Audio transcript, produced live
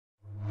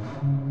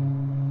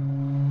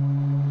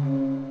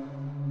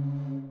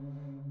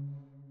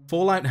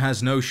Fallout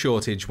has no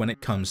shortage when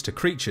it comes to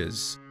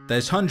creatures.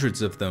 There's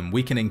hundreds of them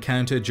we can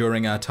encounter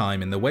during our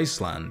time in the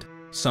Wasteland.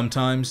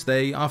 Sometimes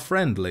they are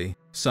friendly,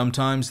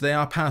 sometimes they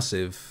are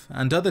passive,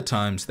 and other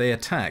times they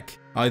attack,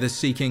 either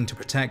seeking to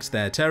protect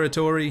their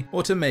territory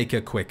or to make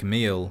a quick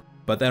meal.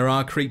 But there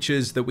are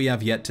creatures that we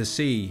have yet to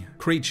see,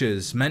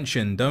 creatures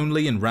mentioned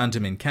only in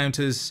random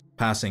encounters,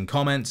 passing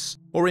comments,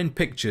 or in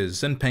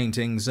pictures and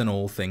paintings and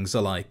all things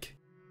alike.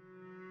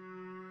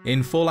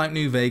 In Fallout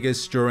New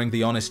Vegas during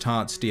the Honest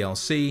Hearts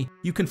DLC,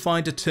 you can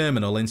find a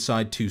terminal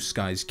inside Two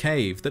Skies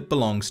Cave that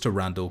belongs to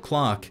Randall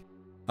Clark.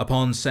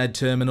 Upon said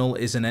terminal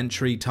is an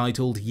entry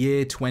titled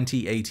Year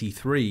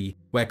 2083,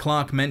 where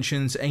Clark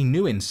mentions a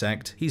new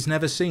insect he's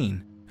never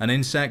seen. An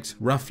insect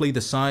roughly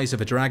the size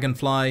of a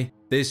dragonfly.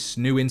 This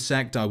new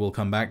insect I will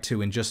come back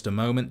to in just a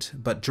moment,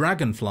 but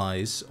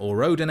dragonflies,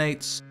 or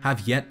odonates,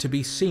 have yet to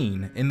be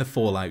seen in the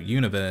Fallout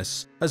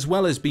universe, as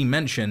well as be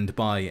mentioned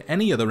by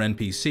any other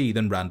NPC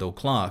than Randall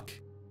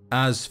Clark.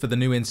 As for the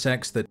new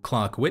insects that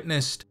Clark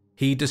witnessed,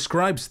 he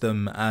describes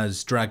them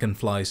as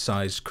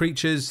dragonfly-sized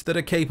creatures that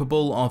are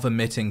capable of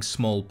emitting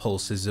small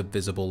pulses of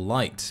visible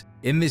light.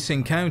 In this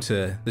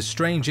encounter, the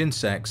strange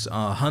insects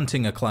are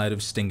hunting a cloud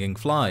of stinging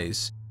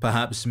flies,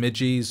 perhaps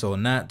midges or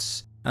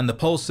gnats, and the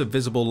pulse of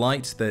visible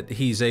light that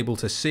he's able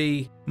to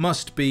see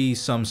must be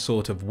some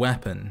sort of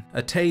weapon,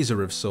 a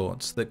taser of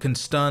sorts that can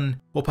stun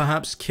or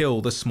perhaps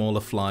kill the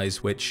smaller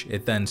flies which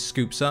it then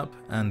scoops up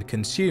and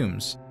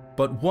consumes.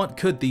 But what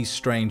could these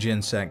strange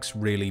insects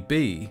really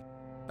be?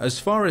 As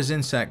far as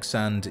insects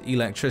and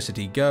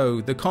electricity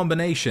go, the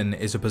combination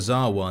is a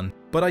bizarre one,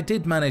 but I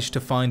did manage to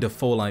find a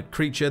Fallout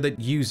creature that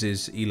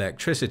uses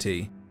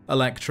electricity.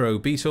 Electro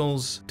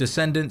beetles,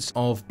 descendants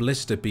of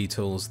blister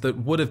beetles that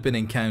would have been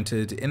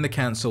encountered in the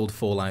cancelled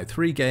Fallout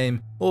 3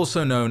 game,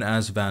 also known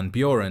as Van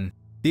Buren.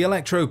 The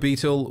electro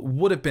beetle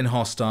would have been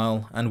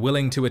hostile and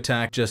willing to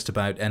attack just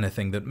about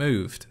anything that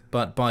moved,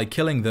 but by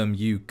killing them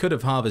you could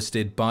have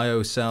harvested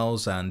bio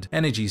cells and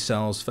energy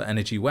cells for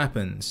energy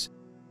weapons.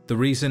 The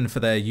reason for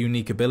their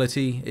unique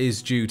ability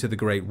is due to the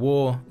Great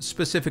War,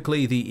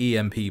 specifically the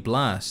EMP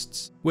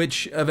blasts,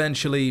 which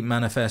eventually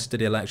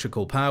manifested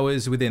electrical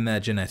powers within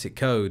their genetic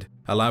code,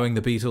 allowing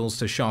the beetles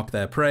to shock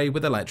their prey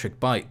with electric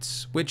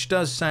bites, which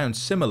does sound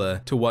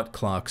similar to what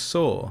Clark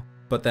saw,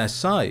 but their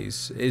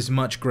size is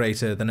much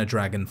greater than a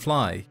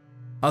dragonfly.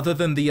 Other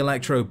than the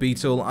electro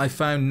beetle, I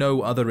found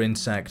no other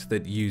insect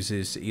that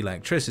uses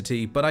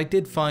electricity, but I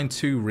did find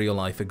two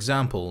real-life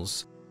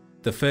examples.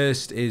 The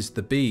first is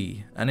the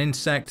bee, an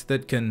insect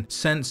that can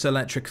sense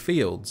electric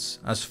fields,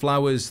 as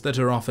flowers that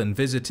are often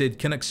visited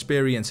can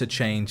experience a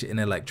change in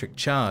electric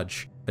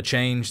charge, a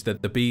change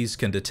that the bees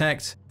can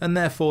detect and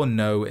therefore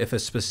know if a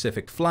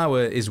specific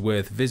flower is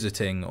worth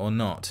visiting or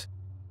not.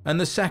 And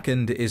the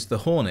second is the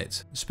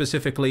hornet,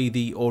 specifically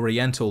the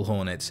oriental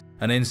hornet,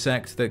 an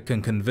insect that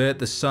can convert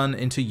the sun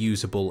into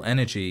usable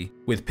energy,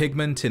 with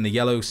pigment in the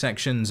yellow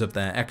sections of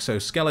their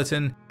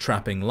exoskeleton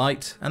trapping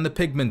light and the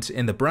pigment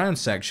in the brown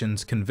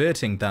sections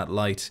converting that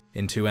light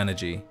into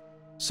energy.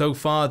 So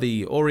far,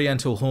 the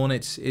oriental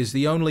hornet is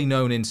the only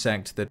known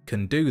insect that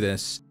can do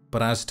this,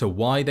 but as to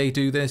why they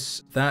do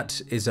this,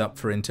 that is up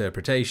for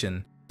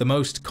interpretation. The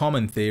most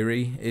common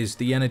theory is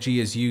the energy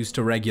is used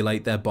to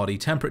regulate their body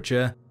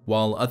temperature,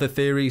 while other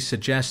theories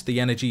suggest the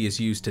energy is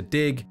used to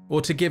dig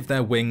or to give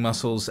their wing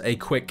muscles a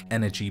quick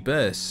energy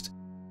burst.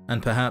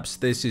 And perhaps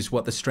this is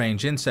what the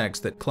strange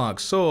insects that Clark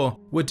saw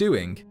were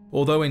doing,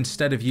 although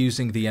instead of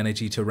using the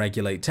energy to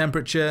regulate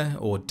temperature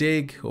or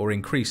dig or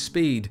increase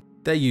speed,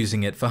 they're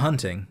using it for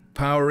hunting,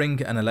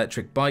 powering an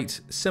electric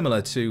bite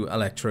similar to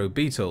electro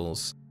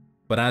beetles.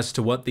 But as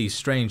to what these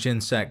strange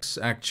insects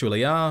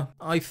actually are,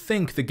 I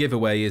think the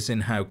giveaway is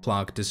in how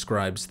Clark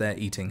describes their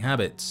eating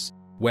habits,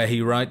 where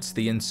he writes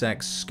the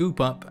insects scoop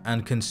up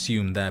and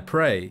consume their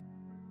prey.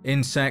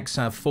 Insects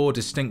have 4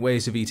 distinct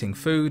ways of eating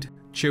food: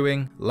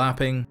 chewing,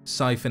 lapping,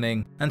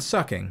 siphoning, and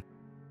sucking.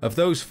 Of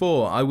those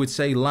 4, I would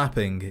say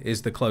lapping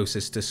is the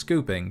closest to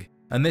scooping,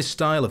 and this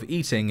style of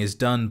eating is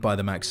done by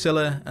the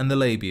maxilla and the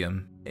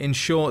labium. In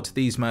short,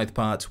 these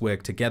mouthparts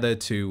work together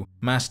to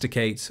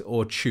masticate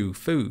or chew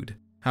food.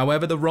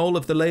 However, the role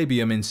of the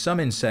labium in some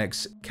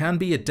insects can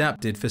be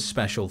adapted for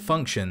special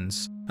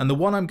functions, and the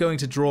one I'm going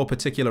to draw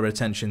particular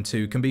attention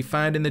to can be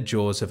found in the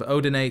jaws of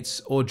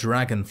odonates or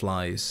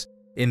dragonflies.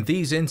 In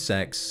these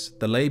insects,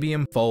 the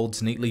labium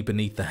folds neatly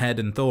beneath the head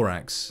and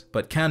thorax,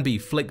 but can be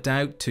flicked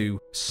out to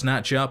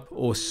snatch up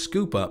or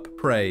scoop up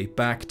prey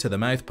back to the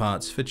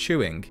mouthparts for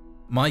chewing.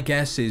 My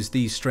guess is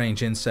these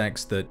strange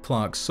insects that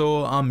Clark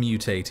saw are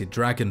mutated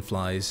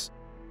dragonflies.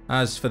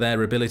 As for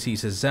their ability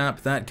to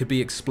zap, that could be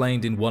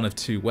explained in one of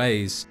 2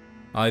 ways.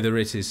 Either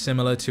it is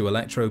similar to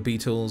electro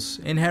beetles,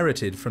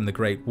 inherited from the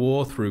Great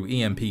War through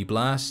EMP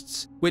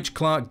blasts, which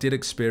Clark did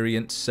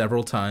experience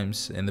several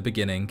times in the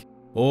beginning,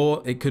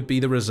 or it could be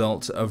the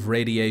result of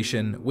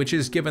radiation, which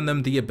has given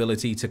them the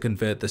ability to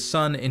convert the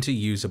sun into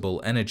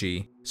usable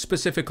energy,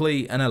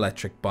 specifically an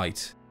electric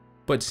bite.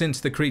 But since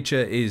the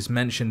creature is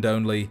mentioned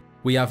only,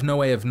 We have no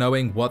way of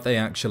knowing what they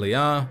actually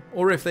are,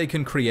 or if they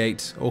can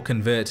create or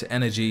convert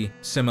energy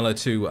similar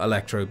to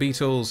electro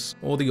beetles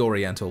or the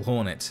oriental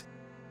hornet.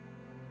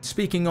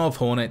 Speaking of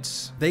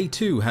hornets, they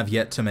too have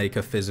yet to make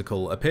a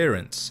physical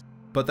appearance,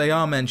 but they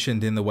are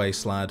mentioned in the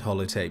Wasteland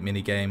holotape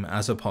minigame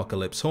as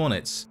Apocalypse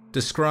Hornets.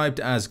 Described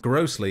as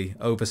grossly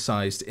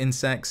oversized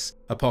insects,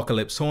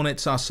 Apocalypse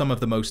Hornets are some of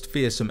the most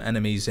fearsome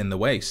enemies in the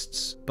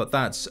Wastes, but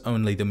that's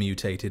only the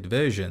mutated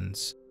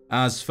versions.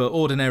 As for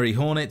ordinary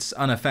hornets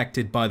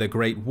unaffected by the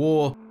Great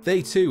War,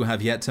 they too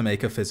have yet to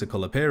make a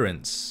physical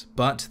appearance,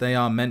 but they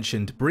are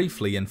mentioned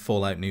briefly in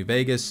Fallout New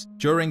Vegas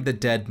during the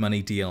Dead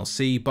Money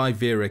DLC by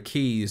Vera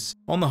Keys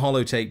on the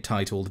holotape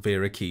titled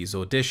Vera Keys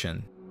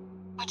Audition.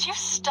 Would you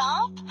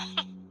stop?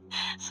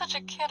 Such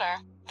a kidder.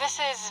 This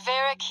is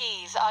Vera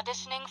Keys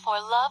auditioning for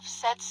Love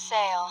Sets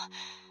Sail.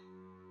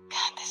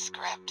 God, this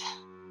script.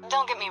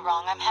 Don't get me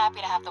wrong, I'm happy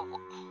to have the...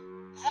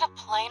 Is that a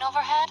plane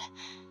overhead?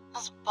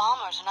 Those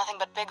bombers are nothing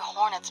but big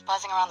hornets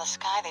buzzing around the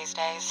sky these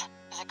days.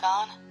 Is it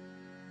gone?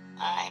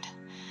 Alright.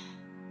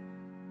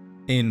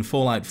 In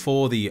Fallout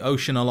 4, the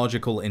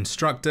oceanological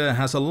instructor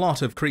has a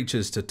lot of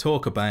creatures to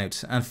talk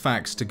about and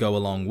facts to go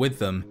along with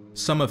them.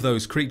 Some of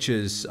those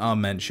creatures are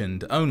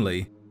mentioned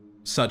only,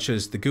 such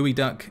as the gooey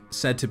duck,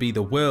 said to be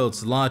the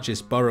world's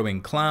largest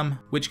burrowing clam,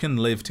 which can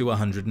live to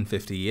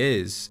 150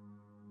 years.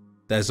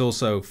 There's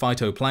also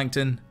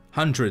phytoplankton,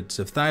 hundreds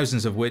of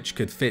thousands of which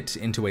could fit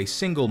into a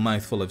single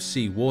mouthful of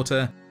sea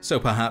water, so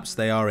perhaps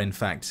they are in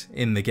fact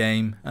in the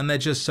game, and they're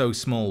just so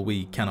small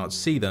we cannot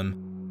see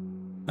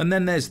them. And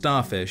then there's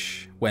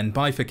starfish. When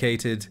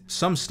bifurcated,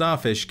 some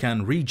starfish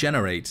can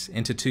regenerate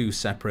into two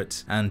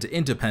separate and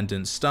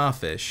independent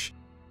starfish.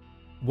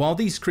 While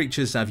these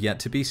creatures have yet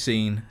to be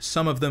seen,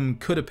 some of them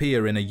could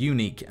appear in a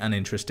unique and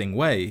interesting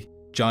way.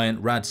 Giant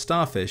rad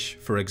starfish,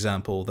 for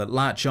example, that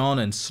latch on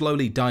and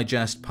slowly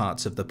digest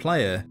parts of the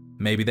player.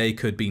 Maybe they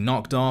could be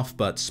knocked off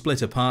but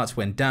split apart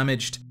when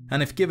damaged,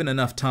 and if given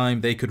enough time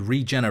they could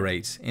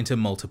regenerate into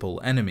multiple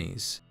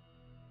enemies.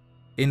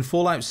 In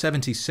Fallout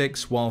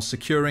 76, while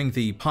securing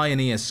the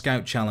Pioneer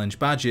Scout Challenge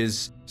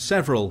badges,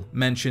 several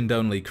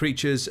mentioned-only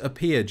creatures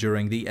appear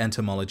during the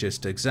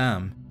entomologist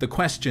exam, the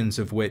questions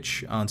of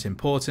which aren't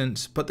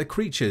important, but the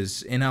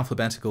creatures in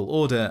alphabetical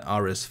order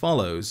are as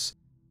follows.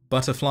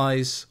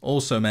 Butterflies,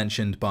 also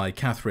mentioned by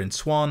Catherine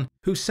Swan,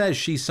 who says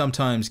she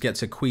sometimes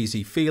gets a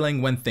queasy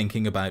feeling when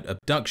thinking about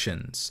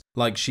abductions,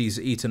 like she's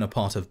eaten a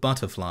pot of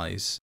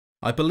butterflies.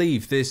 I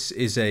believe this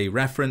is a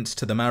reference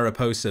to the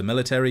Mariposa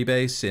military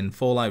base in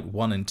Fallout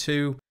 1 and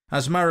 2,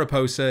 as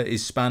Mariposa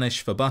is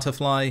Spanish for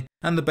butterfly,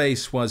 and the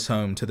base was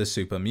home to the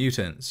super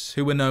mutants,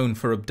 who were known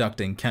for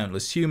abducting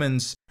countless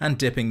humans and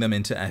dipping them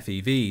into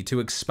FEV to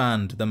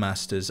expand the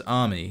Master's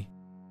army.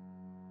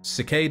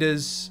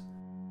 Cicadas,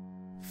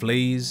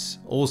 fleas,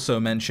 also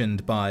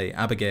mentioned by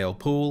Abigail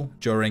Poole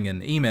during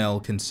an email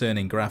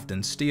concerning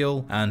Grafton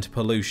Steel and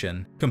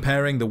pollution,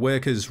 comparing the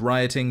workers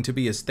rioting to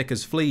be as thick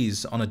as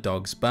fleas on a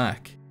dog's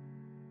back.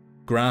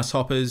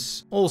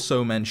 Grasshoppers,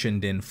 also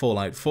mentioned in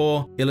Fallout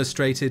 4,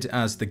 illustrated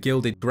as the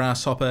gilded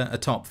grasshopper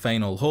atop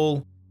Fainal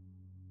Hall.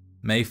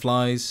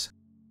 Mayflies.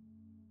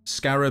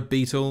 Scarab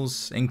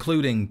beetles,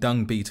 including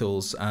dung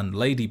beetles and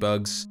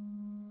ladybugs.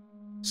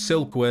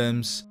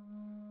 Silkworms.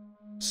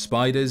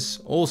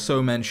 Spiders,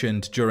 also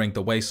mentioned during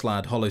the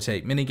Wasteland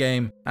holotape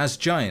minigame as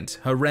giant,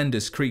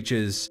 horrendous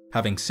creatures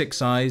having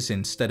 6 eyes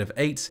instead of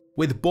 8,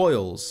 with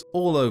boils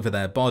all over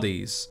their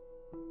bodies.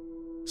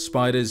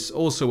 Spiders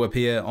also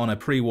appear on a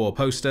pre-war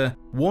poster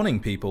warning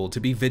people to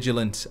be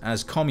vigilant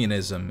as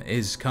communism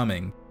is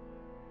coming.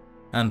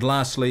 And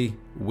lastly,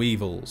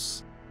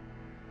 weevils.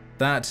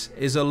 That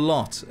is a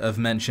lot of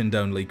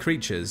mentioned-only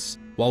creatures.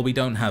 While we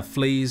don't have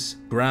fleas,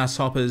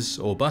 grasshoppers,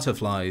 or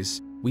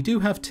butterflies, we do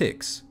have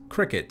ticks,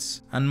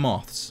 crickets, and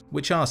moths,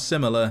 which are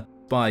similar.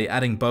 By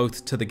adding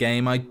both to the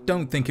game, I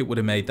don't think it would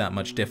have made that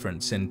much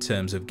difference in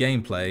terms of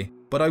gameplay,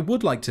 but I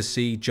would like to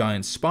see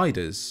giant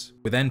spiders,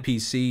 with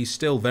NPCs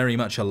still very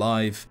much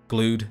alive,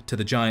 glued to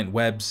the giant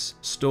webs,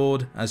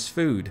 stored as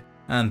food,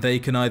 and they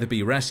can either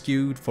be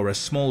rescued for a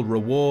small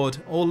reward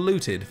or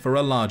looted for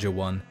a larger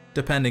one,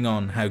 depending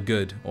on how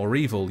good or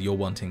evil you're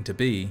wanting to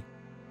be.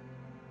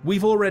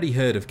 We've already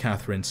heard of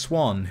Catherine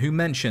Swan, who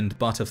mentioned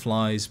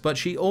butterflies, but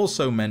she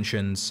also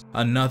mentions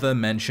another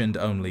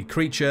mentioned-only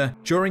creature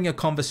during a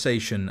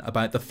conversation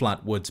about the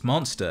Flatwoods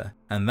monster,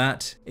 and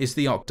that is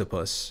the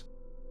octopus.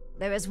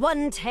 There is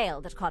one tale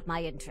that caught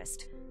my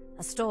interest.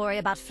 A story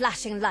about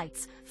flashing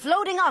lights,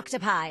 floating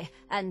octopi,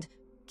 and,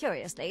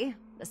 curiously,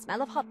 the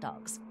smell of hot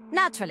dogs.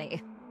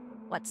 Naturally,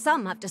 what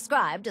some have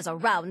described as a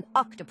round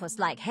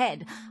octopus-like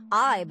head,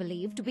 I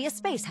believe to be a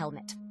space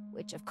helmet,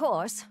 which of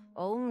course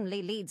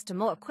only leads to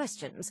more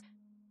questions.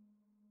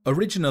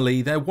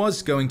 Originally, there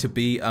was going to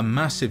be a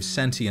massive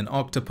sentient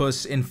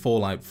octopus in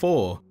Fallout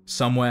 4,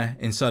 somewhere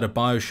inside a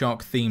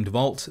Bioshock-themed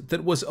vault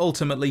that was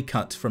ultimately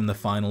cut from the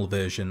final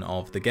version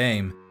of the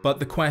game. But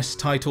the quest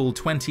titled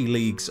 20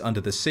 Leagues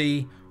Under the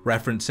Sea,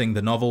 referencing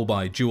the novel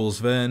by Jules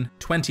Verne,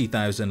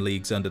 20,000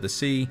 Leagues Under the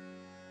Sea,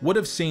 would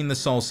have seen the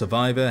sole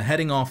survivor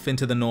heading off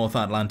into the North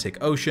Atlantic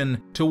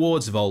Ocean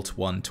towards Vault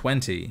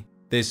 120.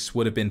 This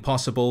would have been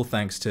possible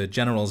thanks to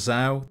General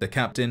Zhao, the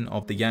captain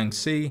of the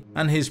Yangtze,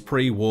 and his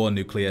pre-war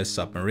nuclear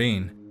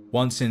submarine.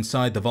 Once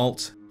inside the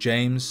vault,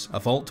 James, a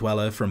vault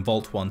dweller from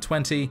Vault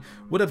 120,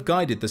 would have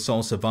guided the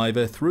sole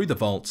survivor through the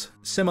vault,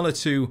 similar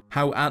to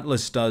how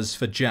Atlas does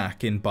for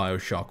Jack in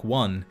Bioshock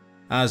 1.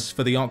 As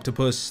for the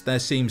octopus, there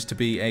seems to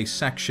be a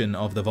section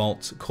of the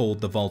vault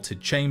called the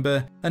Vaulted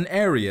Chamber, an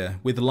area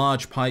with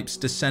large pipes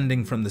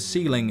descending from the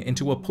ceiling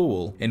into a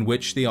pool in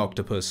which the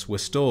octopus were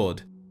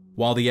stored.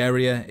 While the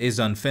area is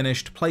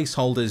unfinished,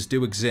 placeholders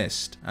do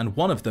exist, and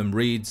one of them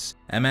reads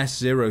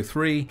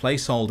MS-03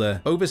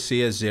 placeholder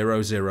Overseer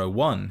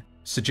 001,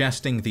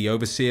 suggesting the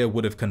Overseer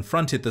would have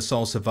confronted the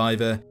sole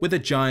survivor with a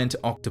giant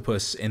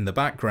octopus in the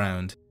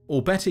background.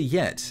 Or better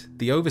yet,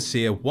 the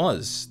Overseer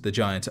was the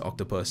giant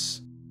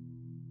octopus.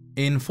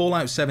 In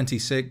Fallout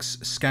 76,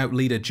 Scout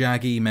Leader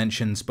Jaggy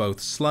mentions both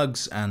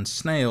slugs and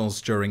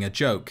snails during a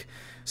joke,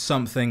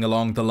 something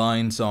along the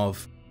lines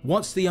of,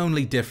 "What's the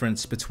only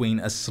difference between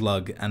a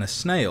slug and a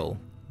snail?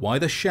 Why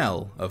the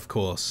shell, of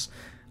course."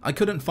 I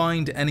couldn't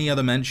find any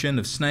other mention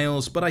of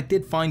snails, but I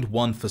did find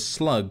one for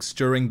slugs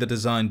during the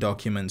design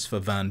documents for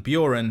Van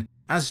Buren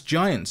as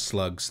giant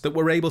slugs that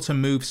were able to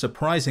move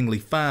surprisingly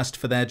fast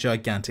for their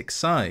gigantic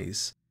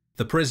size.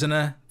 The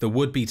prisoner, the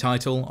would-be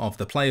title of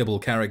the playable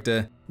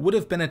character, would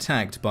have been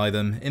attacked by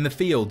them in the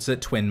fields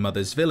at Twin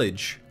Mother's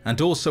village, and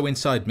also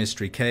inside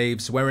mystery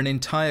caves where an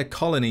entire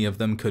colony of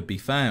them could be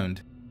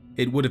found.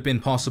 It would have been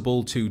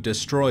possible to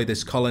destroy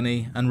this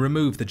colony and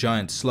remove the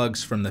giant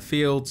slugs from the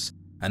fields,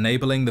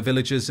 enabling the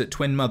villagers at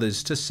Twin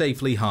Mothers to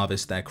safely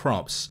harvest their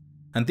crops.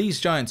 And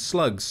these giant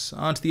slugs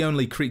aren't the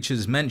only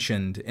creatures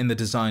mentioned in the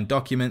design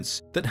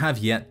documents that have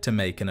yet to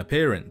make an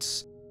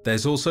appearance.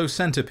 There's also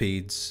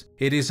centipedes.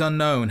 It is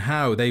unknown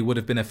how they would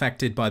have been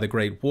affected by the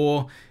Great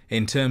War.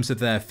 In terms of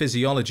their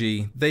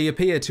physiology, they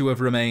appear to have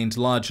remained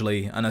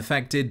largely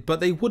unaffected, but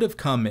they would have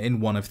come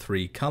in one of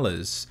three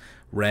colours: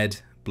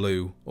 red,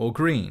 blue, or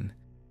green.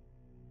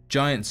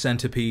 Giant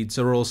centipedes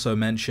are also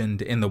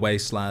mentioned in the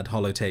Wasteland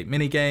holotape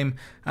minigame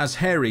as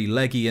hairy,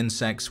 leggy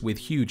insects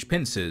with huge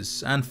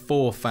pincers and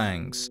 4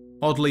 fangs.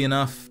 Oddly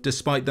enough,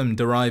 despite them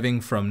deriving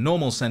from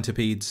normal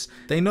centipedes,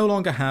 they no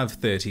longer have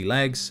 30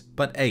 legs,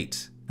 but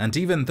 8. And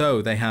even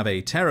though they have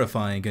a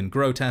terrifying and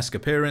grotesque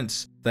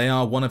appearance, they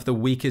are one of the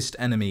weakest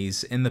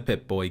enemies in the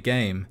Pip-Boy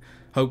game.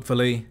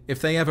 Hopefully, if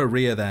they ever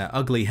rear their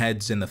ugly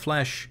heads in the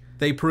flesh,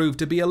 they prove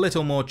to be a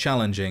little more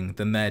challenging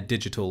than their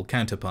digital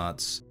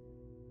counterparts.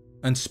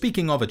 And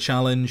speaking of a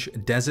challenge,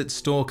 Desert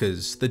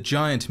Stalkers, the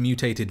giant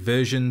mutated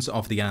versions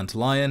of the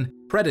antlion,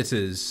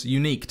 predators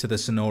unique to the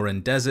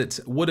Sonoran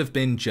Desert, would have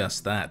been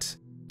just that.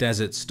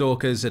 Desert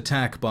Stalkers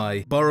attack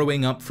by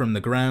burrowing up from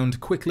the ground,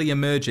 quickly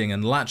emerging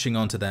and latching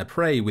onto their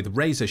prey with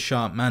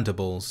razor-sharp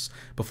mandibles,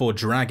 before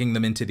dragging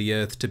them into the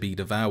earth to be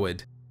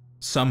devoured.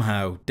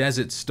 Somehow,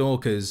 Desert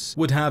Stalkers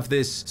would have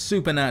this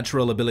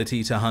supernatural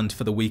ability to hunt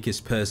for the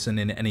weakest person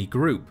in any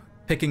group,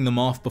 picking them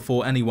off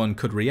before anyone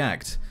could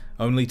react,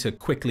 only to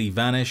quickly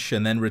vanish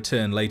and then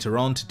return later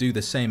on to do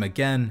the same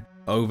again,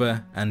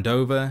 over and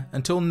over,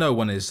 until no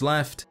one is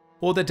left,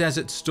 or the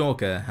Desert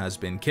Stalker has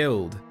been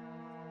killed.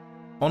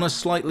 On a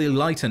slightly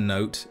lighter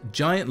note,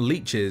 giant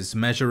leeches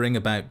measuring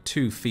about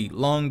 2 feet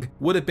long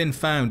would have been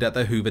found at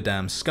the Hoover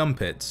Dam scum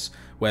pits,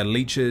 where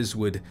leeches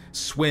would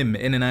swim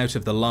in and out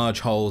of the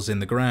large holes in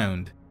the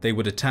ground. They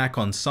would attack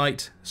on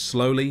sight,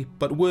 slowly,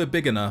 but were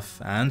big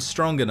enough and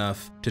strong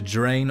enough to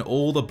drain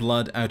all the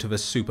blood out of a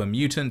super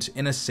mutant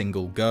in a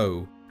single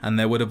go. And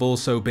there would have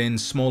also been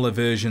smaller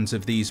versions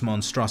of these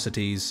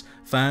monstrosities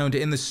found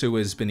in the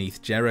sewers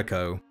beneath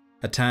Jericho,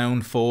 a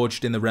town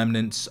forged in the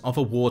remnants of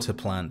a water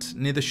plant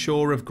near the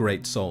shore of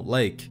Great Salt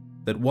Lake,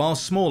 that while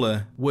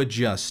smaller were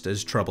just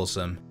as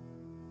troublesome.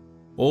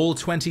 All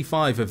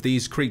 25 of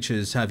these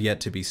creatures have yet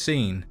to be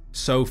seen.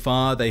 So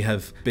far they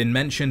have been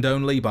mentioned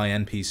only by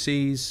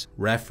NPCs,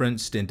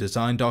 referenced in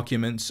design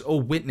documents,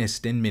 or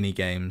witnessed in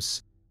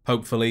minigames.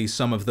 Hopefully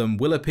some of them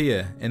will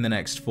appear in the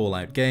next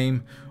Fallout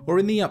game, or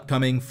in the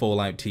upcoming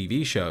Fallout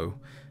TV show.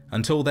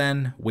 Until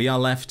then, we are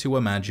left to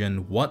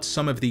imagine what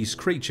some of these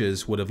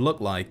creatures would have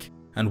looked like,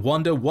 and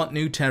wonder what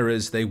new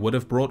terrors they would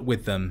have brought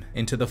with them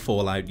into the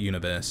Fallout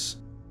universe.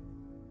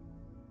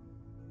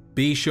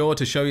 Be sure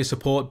to show your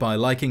support by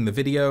liking the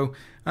video,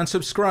 and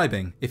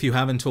subscribing if you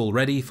haven't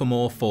already for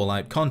more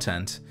Fallout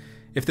content.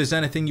 If there's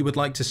anything you would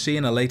like to see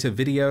in a later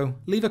video,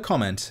 leave a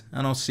comment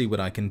and I'll see what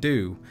I can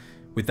do.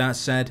 With that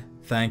said,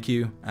 thank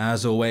you,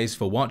 as always,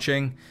 for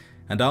watching,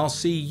 and I'll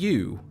see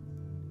you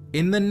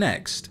in the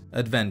next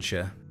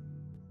adventure.